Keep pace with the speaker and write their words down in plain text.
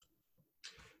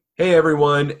Hey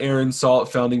everyone, Aaron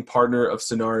Salt, founding partner of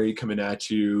Sonari, coming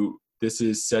at you. This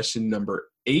is session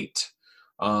number 8,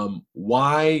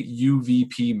 why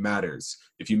UVP matters.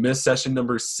 If you missed session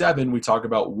number 7, we talk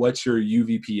about what your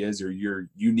UVP is, or your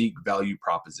unique value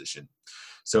proposition.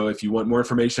 So if you want more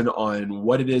information on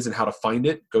what it is and how to find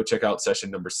it, go check out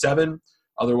session number 7.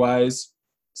 Otherwise,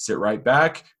 sit right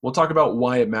back. We'll talk about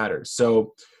why it matters.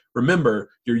 So remember,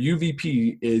 your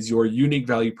UVP is your unique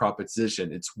value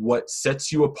proposition. It's what sets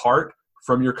you apart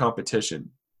from your competition.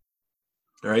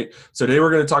 All right. So today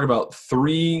we're going to talk about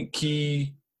 3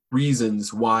 key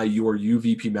reasons why your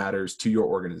UVP matters to your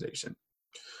organization.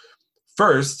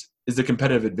 First is the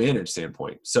competitive advantage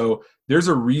standpoint. So there's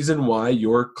a reason why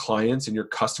your clients and your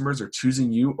customers are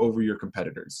choosing you over your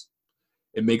competitors.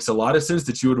 It makes a lot of sense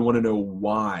that you would want to know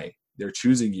why they're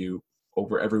choosing you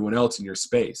over everyone else in your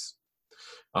space.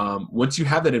 Once you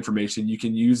have that information, you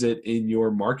can use it in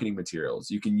your marketing materials.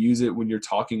 You can use it when you're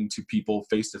talking to people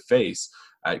face-to-face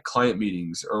at client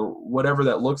meetings or whatever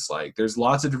that looks like. There's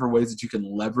lots of different ways that you can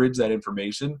leverage that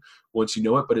information once you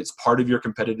know it, but it's part of your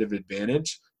competitive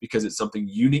advantage because it's something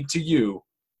unique to you.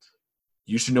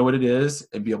 You should know what it is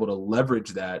and be able to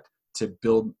leverage that to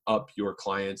build up your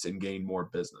clients and gain more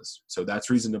business. So that's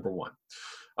reason number 1.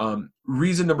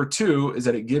 Reason number 2 is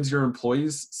that it gives your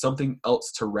employees something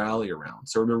else to rally around.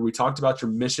 So remember, we talked about your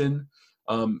mission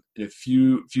in a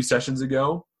few sessions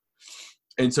ago.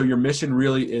 And so your mission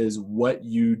really is what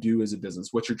you do as a business,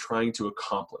 what you're trying to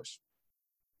accomplish.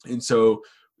 And so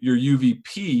your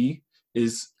UVP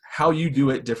is how you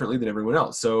do it differently than everyone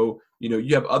else. So,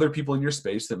 you have other people in your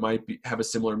space that might have a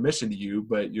similar mission to you,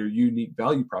 but your unique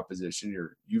value proposition,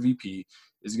 your UVP,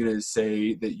 is going to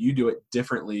say that you do it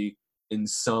differently in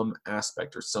some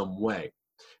aspect or some way.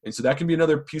 And so that can be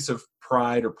another piece of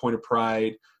pride or point of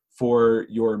pride for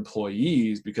your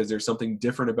employees because there's something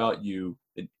different about you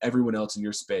than everyone else in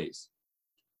your space.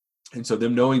 And so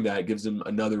them knowing that gives them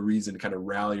another reason to kind of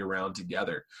rally around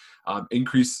together,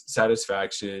 increase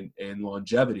satisfaction and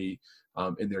longevity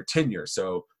in their tenure.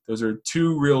 So those are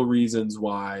 2 real reasons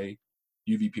why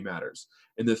UVP matters.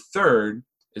 And the third,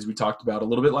 as we talked about a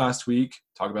little bit last week,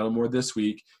 talk about it more this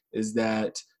week, is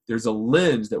that there's a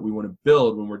lens that we want to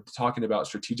build when we're talking about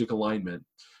strategic alignment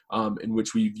in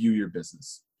which we view your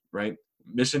business, right?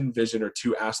 Mission, vision are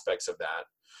 2 aspects of that.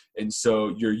 And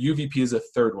so your UVP is a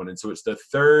third one. And so it's the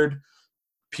third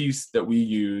piece that we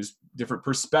use, different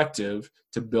perspective,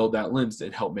 to build that lens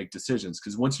and help make decisions.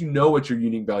 Because once you know what your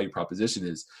unique value proposition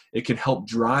is, it can help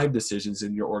drive decisions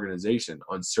in your organization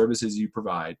on services you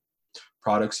provide,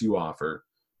 products you offer,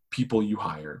 people you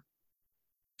hire.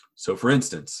 So for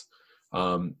instance,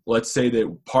 let's say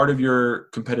that part of your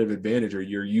competitive advantage or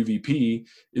your UVP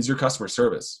is your customer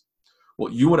service.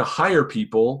 Well, you want to hire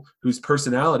people whose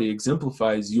personality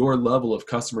exemplifies your level of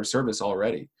customer service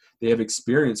already. They have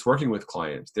experience working with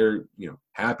clients. They're,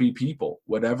 happy people.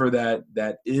 Whatever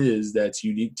that is that's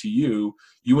unique to you,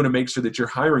 you want to make sure that you're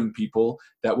hiring people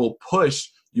that will push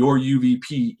your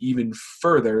UVP even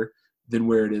further than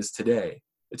where it is today.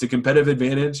 It's a competitive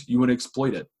advantage. You want to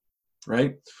exploit it,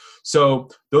 right? So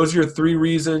those are your 3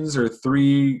 reasons or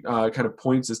 3 kind of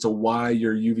points as to why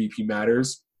your UVP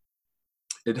matters.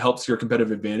 It helps your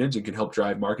competitive advantage and can help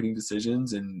drive marketing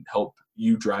decisions and help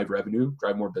you drive revenue,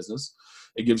 drive more business.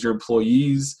 It gives your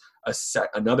employees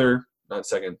another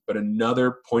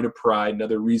point of pride,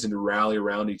 another reason to rally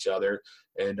around each other,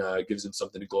 and gives them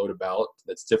something to gloat about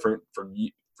that's different from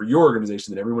you, for your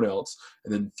organization than everyone else.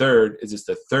 And then third is just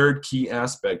the third key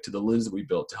aspect to the lens that we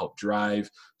built to help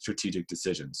drive strategic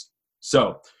decisions.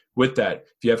 So with that,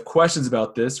 if you have questions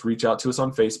about this, reach out to us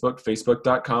on Facebook,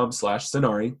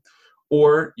 facebook.com/Sonari.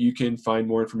 Or you can find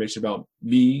more information about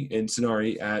me and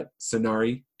Sonari at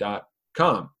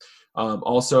sonari.com.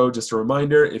 Also, just a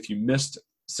reminder, if you missed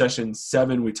session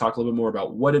 7, we talk a little bit more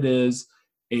about what it is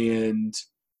and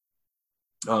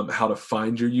how to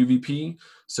find your UVP.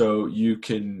 So you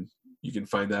can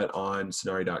find that on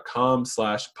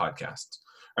sonari.com/podcast.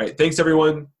 All right. Thanks,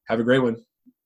 everyone. Have a great one.